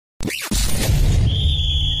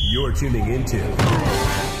You're tuning into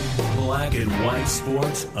Black and White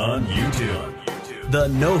Sports on YouTube. The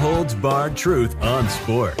no-holds-barred truth on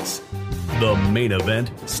sports. The main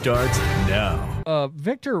event starts now.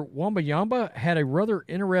 Victor Wembanyama had a rather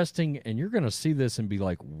interesting, and you're going to see this and be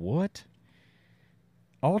like, what?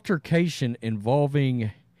 Altercation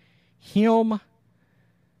involving him,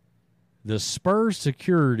 the Spurs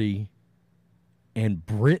security, and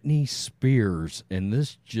Britney Spears, and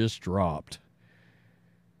this just dropped.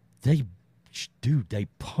 They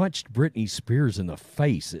punched Britney Spears in the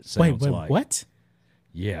face, it sounds like. What?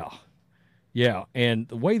 Yeah. Yeah, and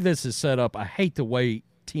the way this is set up, I hate the way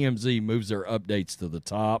TMZ moves their updates to the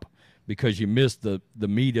top because you miss the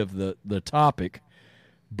meat of the topic.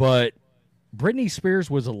 But Britney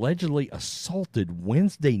Spears was allegedly assaulted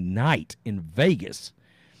Wednesday night in Vegas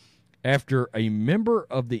after a member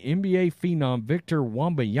of the NBA phenom Victor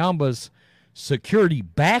Wembanyama's security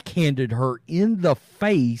backhanded her in the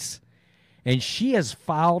face, and she has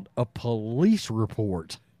filed a police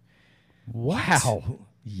report. Wow.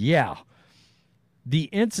 Yeah. The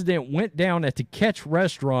incident went down at the Catch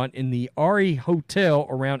restaurant in the Ari Hotel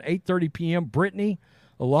around 8:30 p.m. Britney,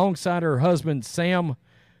 alongside her husband Sam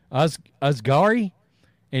Asghari,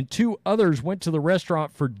 and two others went to the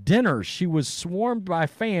restaurant for dinner. She was swarmed by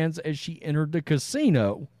fans as she entered the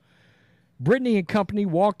casino. Britney and company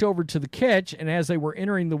walked over to the Catch, and as they were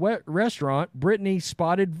entering the restaurant, Britney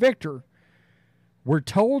spotted Victor. We're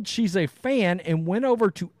told she's a fan and went over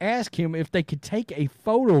to ask him if they could take a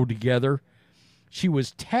photo together. She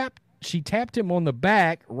tapped him on the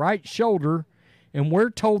back, right shoulder, and we're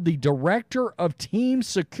told the director of team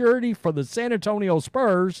security for the San Antonio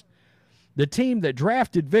Spurs, the team that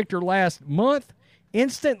drafted Victor last month,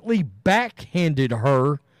 instantly backhanded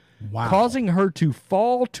her, causing her to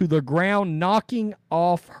fall to the ground, knocking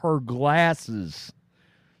off her glasses.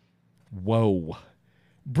 Whoa.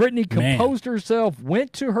 Britney composed herself,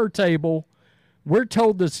 went to her table. We're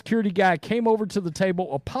told the security guy came over to the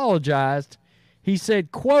table, apologized. He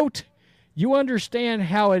said, quote, "You understand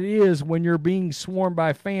how it is when you're being swarmed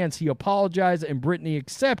by fans." He apologized, and Britney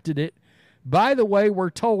accepted it. By the way,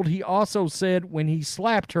 we're told he also said when he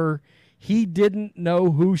slapped her, he didn't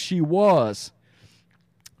know who she was.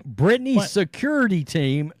 Britney's security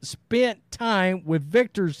team spent time with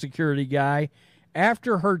Victor's security guy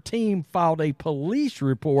after her team filed a police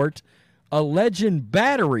report alleging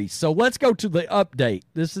battery. So let's go to the update.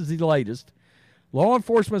 This is the latest. Law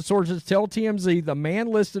enforcement sources tell TMZ the man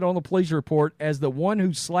listed on the police report as the one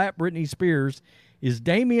who slapped Britney Spears is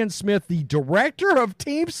Damian Smith, the director of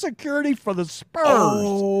team security for the Spurs.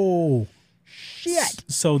 Oh, shit.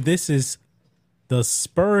 So this is the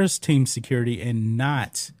Spurs team security and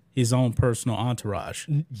not his own personal entourage.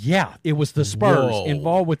 Yeah, it was the Spurs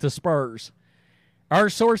involved with the Spurs. Our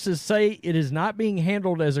sources say it is not being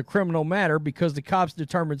handled as a criminal matter because the cops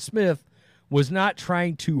determined Smith was not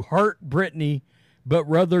trying to hurt Britney, but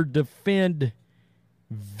rather defend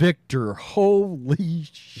Victor. Holy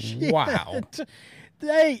shit. Wow.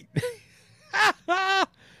 They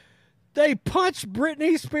punched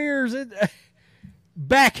Britney Spears and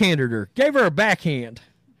backhanded her. Gave her a backhand.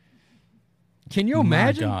 Can you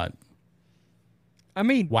imagine? My God. I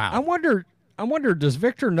mean, wow. I wonder, does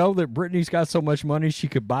Victor know that Britney's got so much money she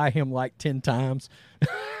could buy him like 10 times?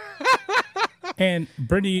 And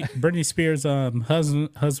Britney Spears'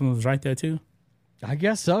 husband was right there too? I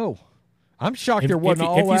guess so. I'm shocked there wasn't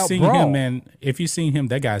all-out brawl. If you've seen him, man, if you've seen him,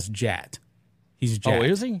 that guy's jacked. He's jacked. Oh,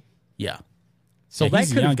 is he? Yeah. So yeah, that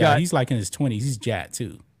he's a young guy. He's like in his 20s. He's jacked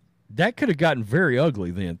too. That could have gotten very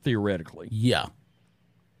ugly then, theoretically. Yeah.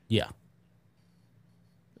 Yeah.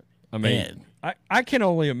 I mean, I can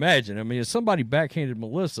only imagine. I mean, if somebody backhanded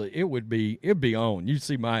Melissa, it'd be on. You'd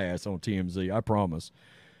see my ass on TMZ, I promise.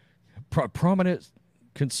 Prominent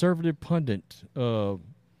conservative pundit.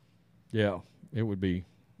 Yeah, it would be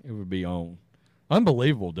on.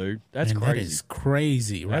 Unbelievable, dude. That's crazy. That is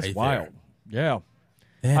crazy, right? That's wild. There.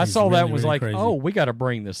 Yeah. I saw that and was like, crazy. Oh, we got to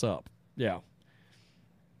bring this up. Yeah.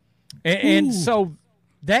 And so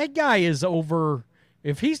that guy is over,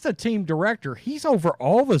 if he's the team director, he's over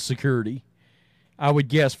all the security, I would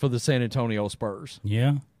guess, for the San Antonio Spurs.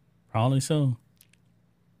 Yeah, probably so.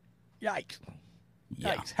 Yikes.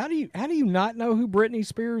 Yeah. Yikes. How do you not know who Britney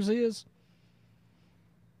Spears is?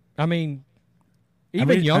 I mean,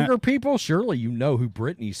 younger people, surely you know who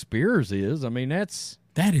Britney Spears is. I mean, that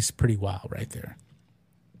is pretty wild right there.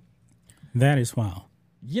 That is wild.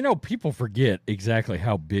 You know, people forget exactly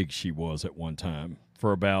how big she was at one time.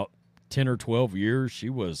 For about 10 or 12 years,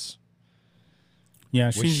 she was...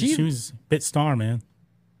 Yeah, she was a bit star, man.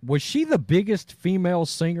 Was she the biggest female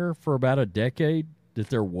singer for about a decade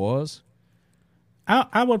that there was?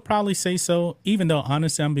 I would probably say so, even though,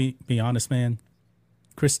 honestly, I'm be honest, man.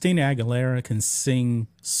 Christina Aguilera can sing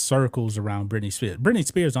circles around Britney Spears. Britney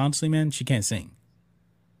Spears, honestly, man, she can't sing.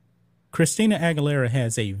 Christina Aguilera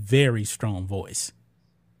has a very strong voice.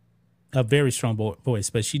 A very strong voice,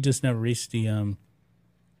 but she just never reached the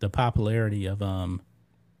popularity of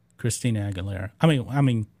Christina Aguilera. I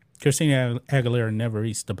mean, Christina Aguilera never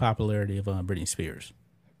reached the popularity of Britney Spears.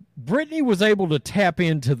 Britney was able to tap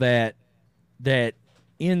into that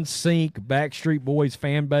NSYNC Backstreet Boys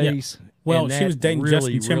fan base. Yeah. Well, she was dating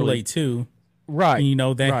Justin Timberlake too. Right. And, you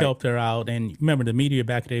know, that helped her out. And remember, the media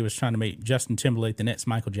back in the day was trying to make Justin Timberlake the next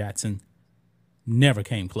Michael Jackson. Never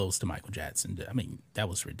came close to Michael Jackson. I mean, that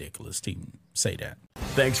was ridiculous to even say that.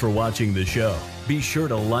 Thanks for watching the show. Be sure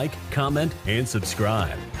to like, comment, and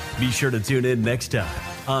subscribe. Be sure to tune in next time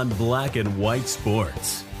on Black and White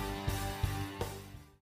Sports.